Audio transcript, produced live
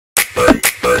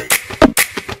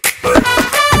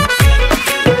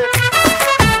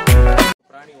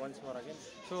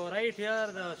right here,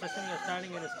 the session you're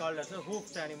standing in is called as a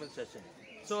hoofed animal session.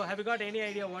 So have you got any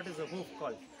idea what is a hoof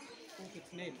called? Hoof,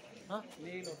 it's nail. Huh?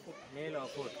 Nail or foot. Nail or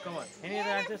foot? Come on. Any other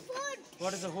answers?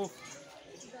 What is a hoof?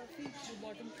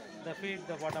 The feet,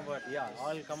 the bottom part. Yeah,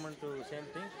 all come into same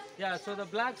thing. Yeah, so the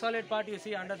black solid part you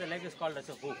see under the leg is called as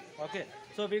a hoof. Okay.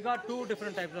 So we got two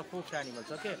different types of hoofed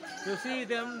animals. Okay. You see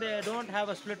them, they don't have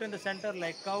a split in the center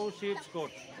like cow, sheep,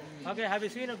 goat. Okay. Have you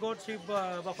seen a goat, sheep,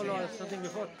 buffalo or something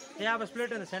before? They have a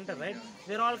split in the center, right?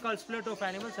 They're all called split hoof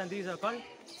animals, and these are called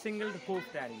single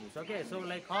hoofed animals. Okay. So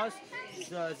like horse,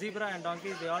 zebra and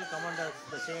donkey, they all come under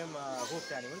the same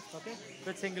hoofed animals. Okay.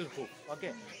 With single hoof.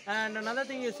 Okay. And another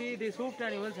thing you see, these hoofed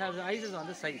animals have eyes on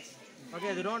the sides.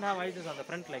 Okay. They don't have eyes on the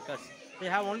front like us. They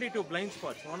have only two blind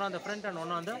spots, one on the front and one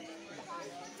on the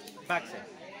back side.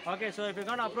 Okay, so if you're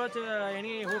gonna approach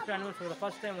any hoofed animals for the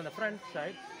first time on the front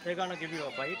side, they're gonna give you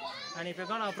a bite. And if you're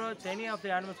gonna approach any of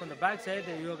the animals from the back side,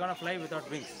 you're gonna fly without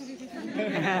wings. You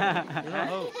know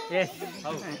how? Yes.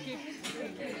 How?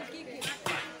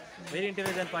 Very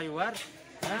intelligent pa you are.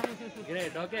 Huh?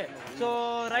 Great, okay.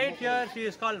 So right here she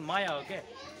is called Maya, okay.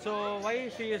 So why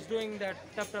she is doing that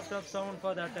tap tap tap sound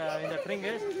for that in the ring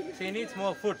is she needs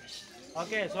more food.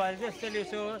 Okay, so I'll just tell you,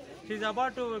 so she's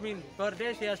about to, per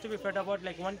day she has to be fed about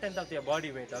like 1/10 of their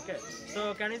body weight, okay.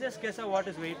 So can you just guess what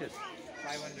his weight is?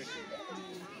 500.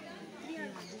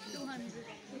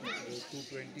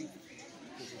 220.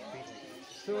 250.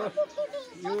 So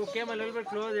you came a little bit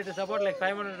close, it is about like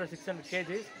 500 or 600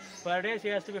 kgs. Per day she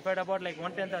has to be fed about like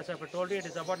 1/10, as I told you, it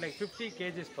is about like 50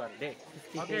 kgs per day.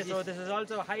 Okay, so this is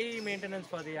also high maintenance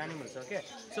for the animals, okay.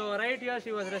 So right here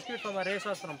she was rescued from a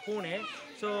racehorse from Pune.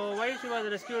 So why she was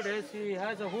rescued is she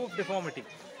has a hoof deformity.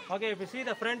 Okay, if you see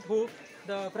the front hoof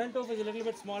is a little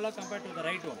bit smaller compared to the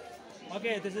right one.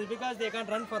 Okay, this is because they can't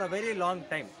run for a very long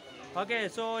time. Okay,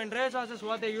 so in racehorses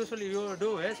what they usually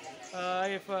do is,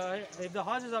 if the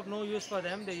horse is of no use for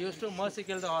them, they used to mercy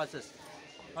kill the horses.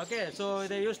 Okay, so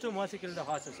they used to mercy kill the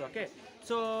horses, okay.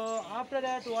 So after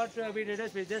that what we did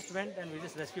is we just went and we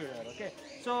just rescued her, okay.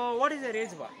 So what is your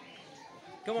age, ba?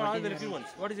 Come on, all the little ones,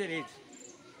 what is your age?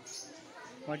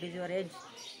 What is your age?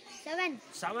 7.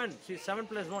 7, she's 7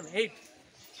 plus 1, 8.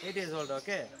 8 years old,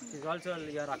 okay. She's also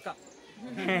your akka.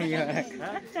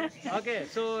 Huh? Okay,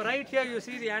 so right here you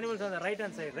see the animals on the right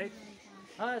hand side, right?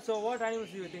 So what animals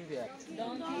do you think they are?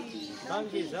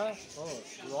 Donkeys, huh? Oh,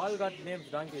 you all got names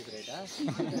donkeys, right?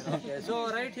 Huh? Okay,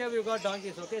 so right here we've got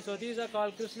donkeys, okay? So these are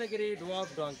called Krishnagiri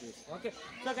dwarf donkeys, okay?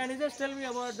 So can you just tell me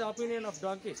about the opinion of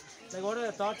donkeys? Like what are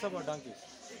your thoughts about donkeys?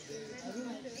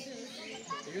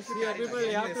 Yeah, people,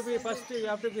 you have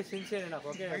to be sincere enough,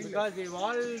 okay? Because we've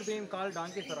all been called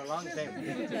donkeys for a long time.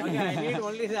 Okay, I need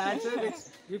only the answer which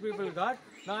you people got.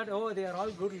 Not, oh, they are all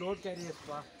good load carriers,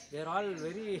 pa. They are all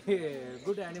very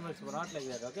good animals, but not like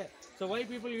that, okay? So why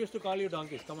people used to call you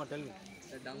donkeys? Come on, tell me.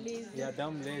 Dumb. Yeah,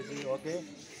 dumb, lazy, okay?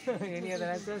 Any other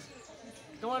answers?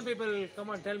 Come on, people, come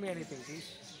on, tell me anything, please.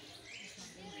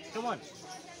 Come on.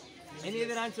 Any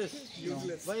other answers?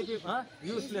 Useless. Why people? Huh?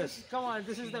 Useless. Come on,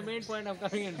 this is the main point I'm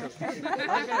coming into. Okay.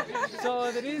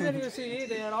 So the reason you see,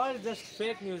 they are all just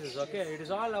fake news. Okay, it is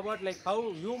all about like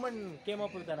how human came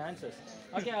up with an answers.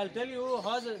 Okay, I'll tell you,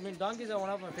 horses, donkeys are one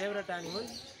of my favorite animals,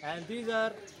 and these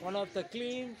are one of the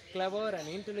clean, clever, and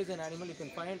intelligent animals you can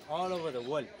find all over the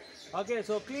world. Okay,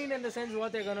 so clean in the sense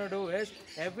what they're gonna do is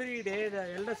every day the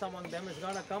eldest among them is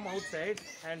gonna come outside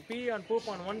and pee and poop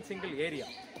on one single area.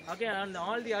 Okay, and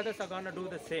all the others are gonna do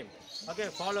the same. Okay,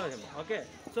 follow him. Okay,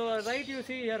 so right you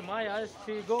see here Maya,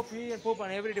 she go pee and poop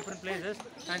on every different places,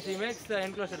 and she makes the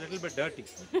enclosure a little bit dirty.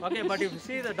 Okay, but if you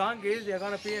see the donkeys, they're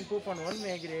gonna pee and poop on one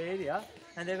area,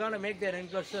 and they're gonna make their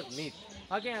enclosure neat.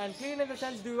 Okay, and clean in the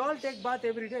sense, do you all take bath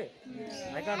every day?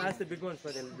 Yeah. I can't ask the big ones,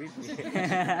 but they'll beat me.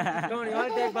 Come on, you all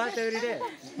take bath every day?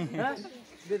 Huh?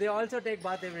 They also take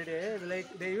bath every day.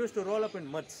 Like they used to roll up in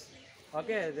muds.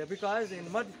 Okay, because in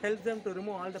mud helps them to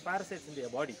remove all the parasites in their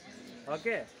body.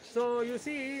 Okay, so you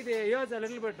see the ears are a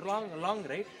little bit long,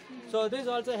 right? So this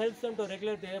also helps them to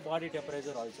regulate their body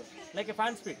temperature also. Like a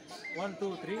fan speed, 1,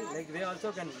 2, 3, like they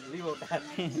also can leave out that.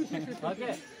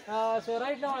 Okay, so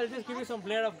right now I'll just give you some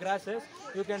blade of grasses.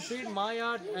 You can feed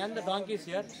Maya and the donkeys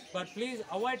here, but please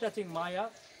avoid touching Maya,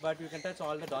 but you can touch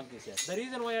all the donkeys here. The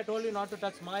reason why I told you not to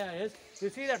touch Maya is, you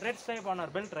see that red stripe on her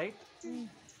belt, right?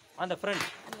 On the front.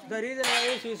 The reason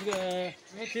why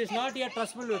she's not yet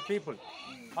trustful with people.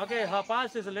 Okay, her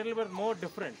past is a little bit more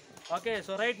different. Okay,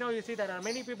 so right now you see there are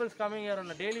many people coming here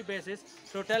on a daily basis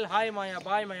to tell hi Maya,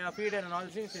 bye Maya, feed her and all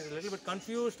these things. She's a little bit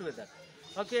confused with that.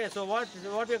 Okay, so what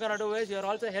we're gonna do is you're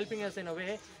also helping us in a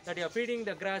way that you're feeding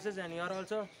the grasses and you're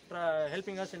also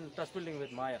helping us in trust building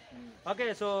with Maya.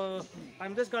 Okay, so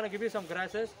I'm just gonna give you some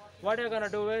grasses. What you're gonna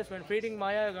do is when feeding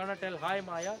Maya, you're gonna tell hi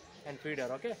Maya and feed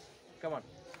her. Okay, come on.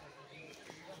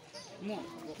 You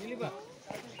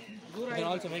can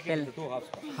also make it into two halves.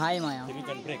 Hi Maya. So we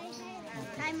can break.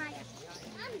 Hi, Maya.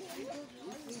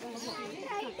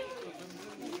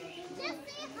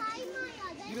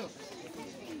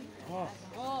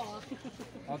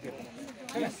 Okay.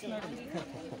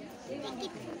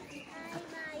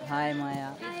 Hi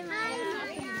Maya. Hi, Maya.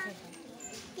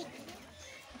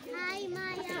 Hi,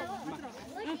 Maya.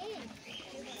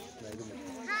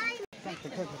 Hi.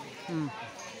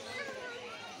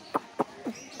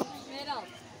 Mera.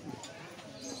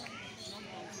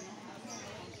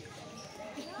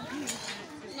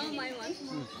 Now my one.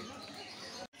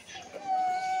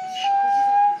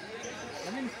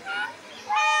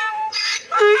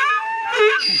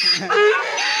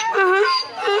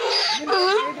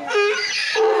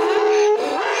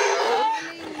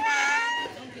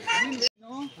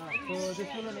 So this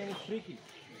fellow name is Freaky.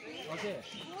 Okay.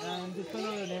 And this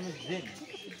fellow name is Zain.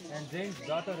 And Zain's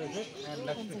daughter is it and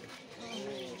Lakshmi.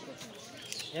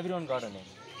 Everyone got a name.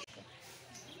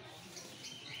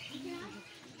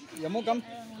 Yamu, come.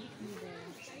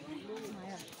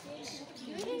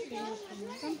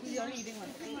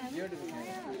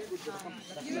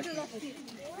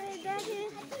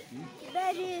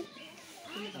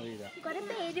 കുറെ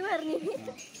പേര് പറഞ്ഞു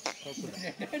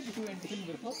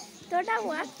തൊട്ടാ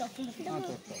പോവാ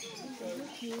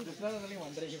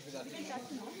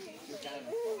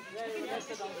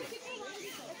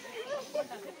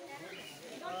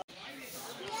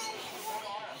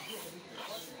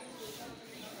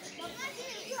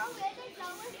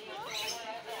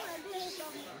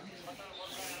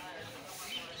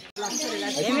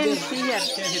Even see here.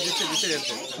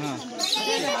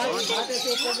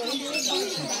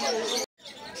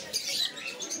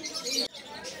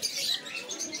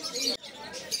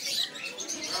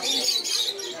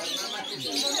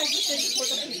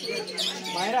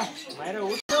 Myra,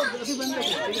 अभी बंद कर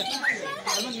ठीक है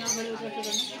सामान यहाँ बड़े ऊपर से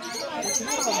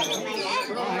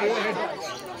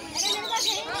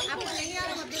आपको नहीं आ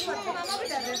रहा मतलब मामा भी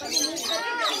डर रहे पर मुंह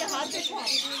करके ये हाथ देखो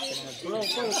थोड़ा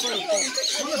ऊपर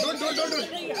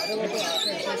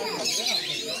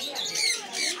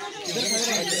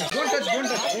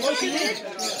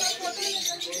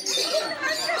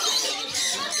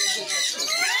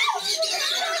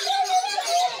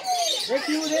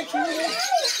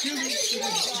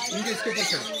इनके इसके ऊपर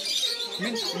चढ़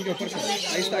इनके ऊपर चढ़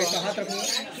आहिस्ता आहिस्ता हाथ रखो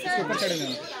इसके ऊपर चढ़ने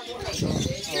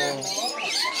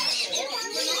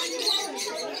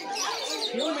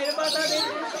क्यों मेरे पास आ गए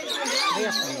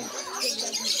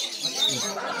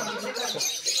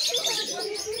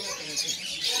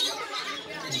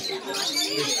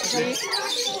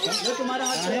जो तुम्हारा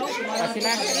हाथ है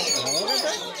पसीना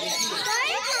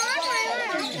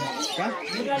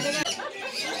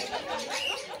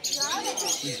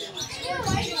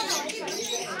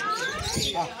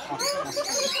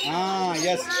हाँ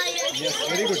yes yes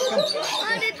very good come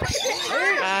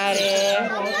अरे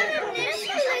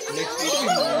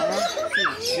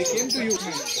they came to you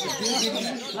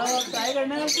try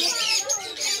करना है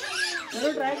चलो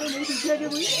ट्राई करो नहीं पीछे आगे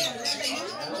कोई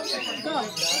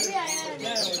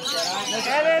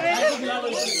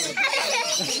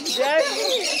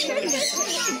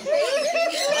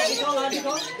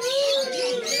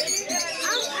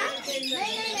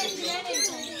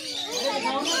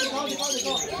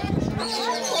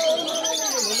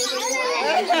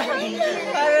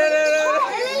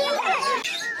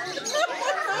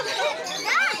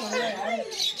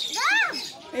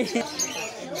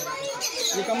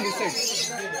you come this side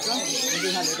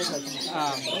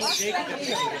come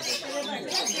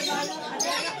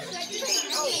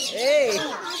hey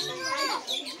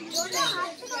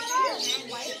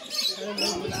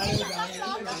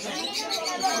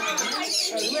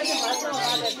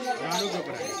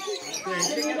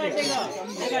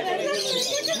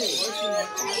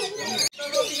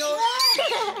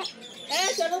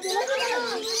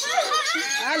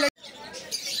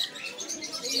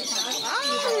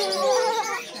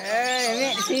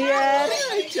hey see here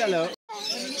चलो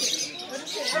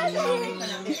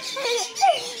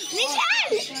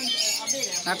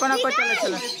नको नको चलो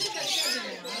चलो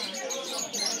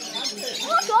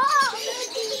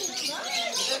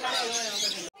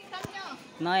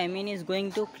now Amin is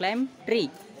going to climb tree.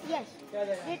 Yes, the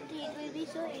tree will be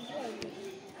so easy.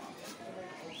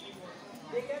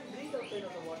 They can breathe outside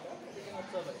of the water. They can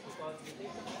observe it because they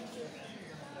take the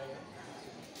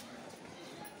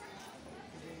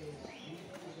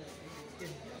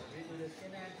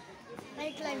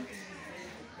I climb.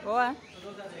 Oh,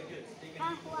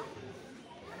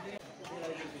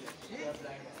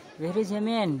 where is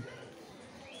Emin?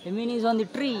 Emin is on the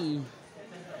tree.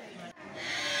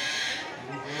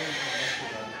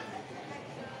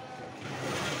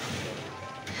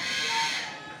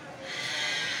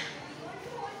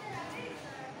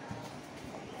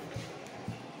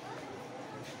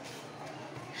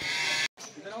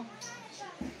 No.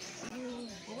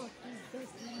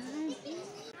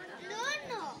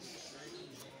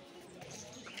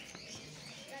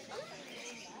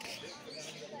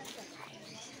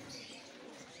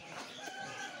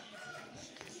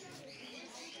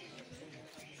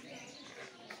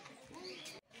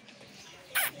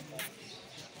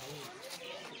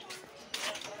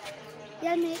 They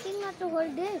are making us to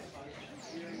hold this.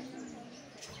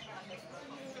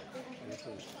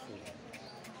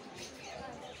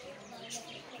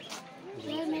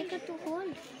 They are making to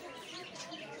hold.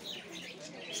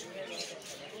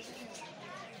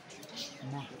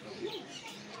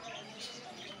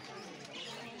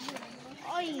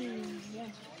 Oi. Yeah.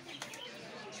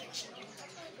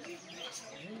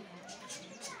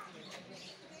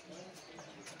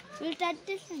 We'll touch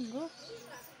this and go.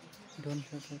 Don't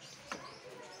hurt it.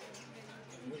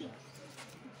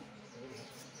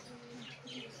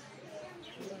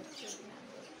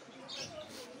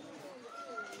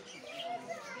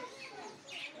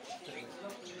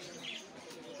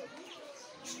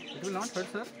 It will not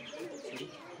hurt, sir.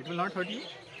 It will not hurt you.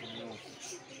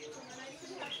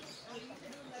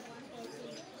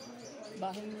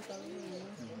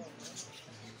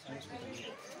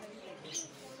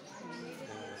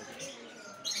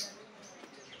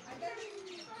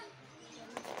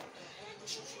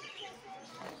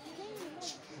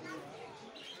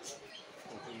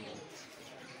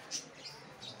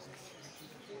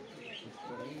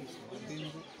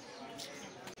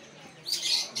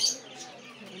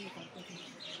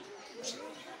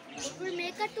 We'll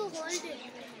make her to hold it.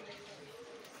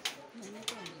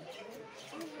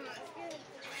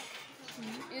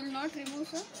 You will not remove,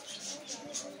 sir?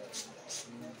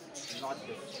 Not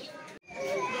this.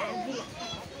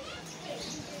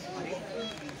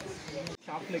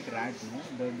 Sharp like rat,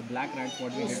 no? The black rats,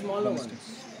 what we get. Smaller ones.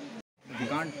 We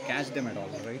can't catch them at all,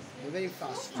 right? They're very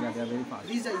fast. Yeah, they are very fast.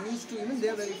 These are used to, they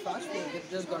are very fast. They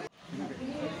just got. The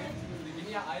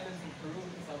Guinea Islands in Peru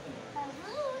and South America.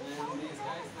 And these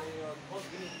guys, they are both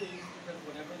guinea pigs because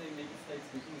whenever they make mistakes,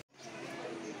 we can.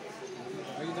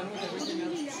 Are you done with everything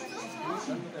else? You're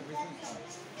done with everything?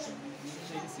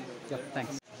 Shake a seat over there.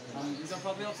 Thanks. These are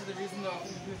probably also the reason they're often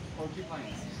confused with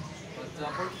porcupines. But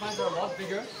porcupines are a lot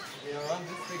bigger. They are around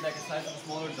this big, like the size of a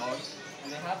smaller dog. And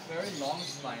they have very long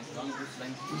spines, around this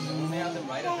length. They only have them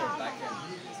right at their back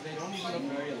end. So they don't even look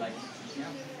very alike. Yeah.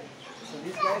 So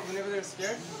these guys, whenever they're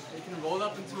scared, they can roll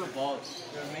up into a ball.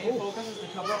 Their main focus is to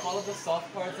cover up all of the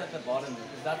soft parts at the bottom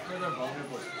because that's where they're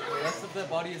vulnerable. The rest of their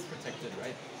body is protected,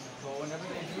 right? So whenever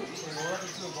they do, they roll up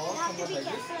into a ball somewhat like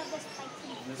this.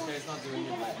 This guy's not doing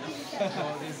it right now.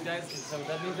 So these guys, so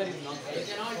that means that he's not scared.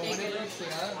 They cannot take a risk here.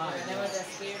 Whenever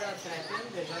they're scared or threatened,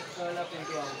 they just curl up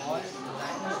into a ball.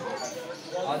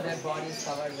 All their bodies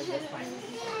covered with their spines.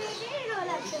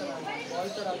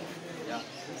 Yeah.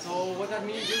 So what that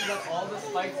means is that all the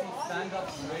spikes will stand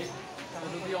up straight. So it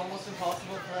will be almost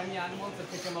impossible for any animal to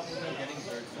pick him up without getting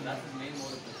hurt. So that's his main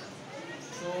mode of defense.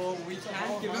 So we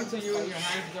can't give him to you in your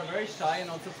hands. They're very shy and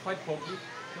also it's quite pokey.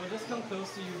 So we'll just come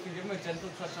close to you. You can give him a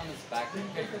gentle touch on his back.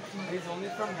 Okay? He's only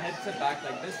from head to back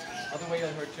like this. Other way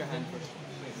he'll hurt your hand first.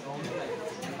 So only like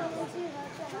this.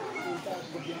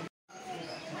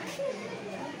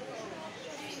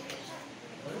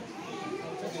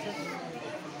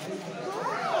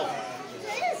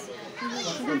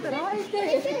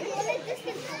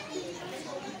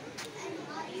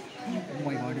 Oh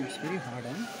my god, it's very hard,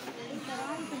 huh?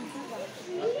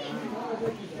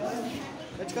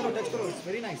 Touch karo, it's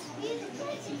very nice.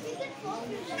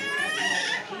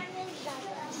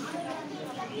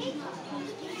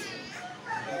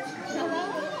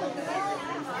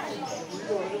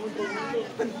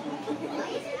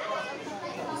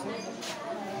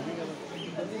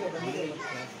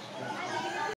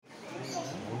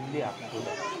 Only up to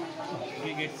that. We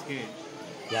get scared.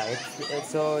 Yeah,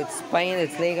 it's spine.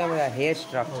 It's like a hair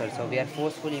structure. So we are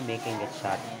forcefully making it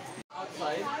sharp.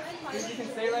 Outside. If you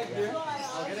can stay right here,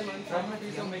 I'll get him in front.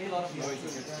 Please don't make a lot of noise.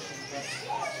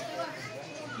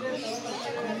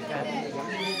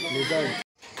 Lizard.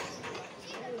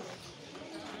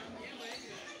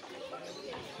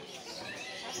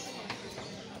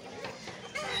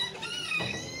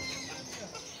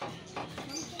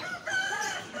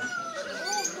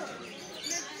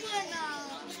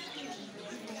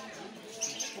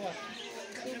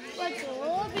 so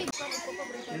big.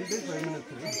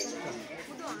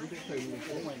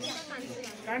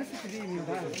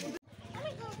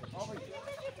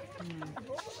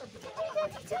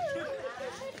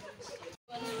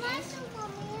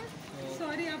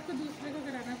 Sorry, आपको दूसरे को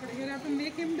कराना पड़ेगा. You have to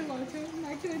make him do also.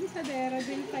 My twins are there.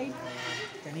 They'll fight.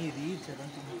 Can he reach? I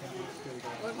don't think he can reach till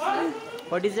there.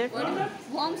 What is it?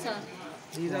 Worms are.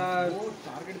 These are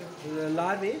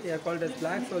larvae. They are called as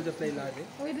black soldier fly larvae.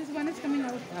 Oh, this one is coming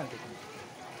out.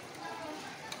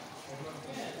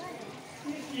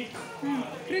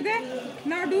 Hriday,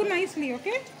 now do nicely,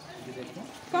 okay?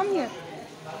 Come here.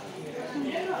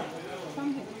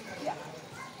 Come here. Yeah.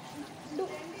 Do.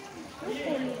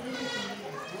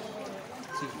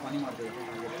 See, funny model.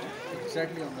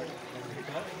 Exactly on that.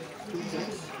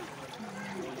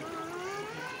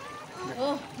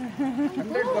 Oh. 100%.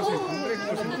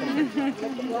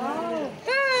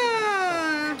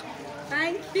 Ah,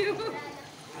 thank you.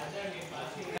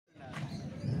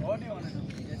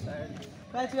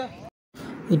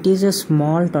 It is a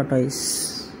small tortoise.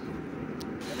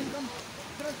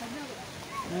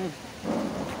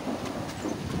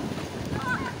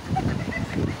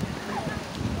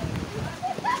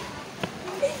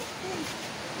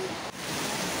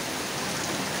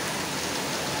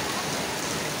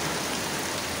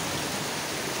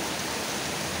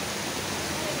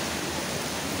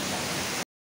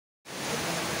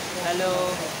 Hello.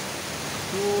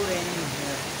 Too raining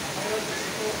here.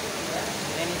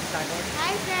 Rain is started.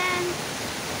 Hi friends.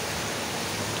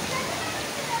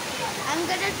 I'm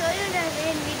gonna show you the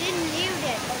rain. We didn't leave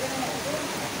yet.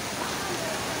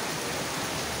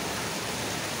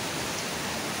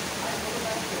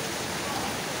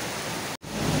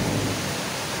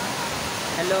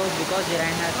 Hello, because the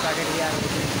rain has started, we are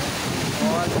waiting.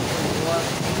 All people who are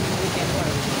who can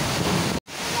find.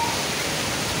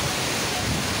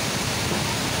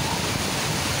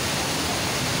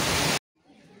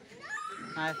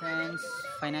 Hi friends,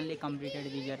 finally completed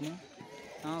the journey.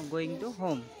 Now going to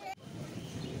home.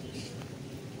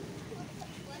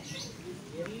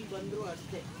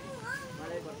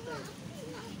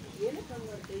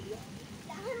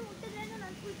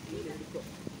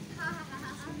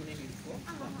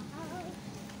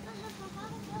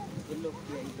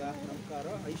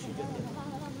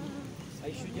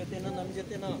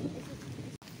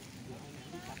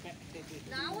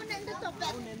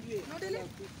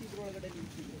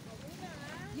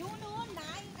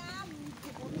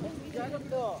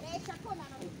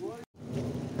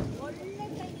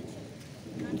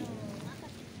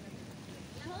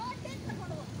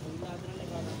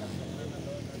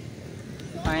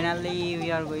 Finally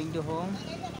we are going to home.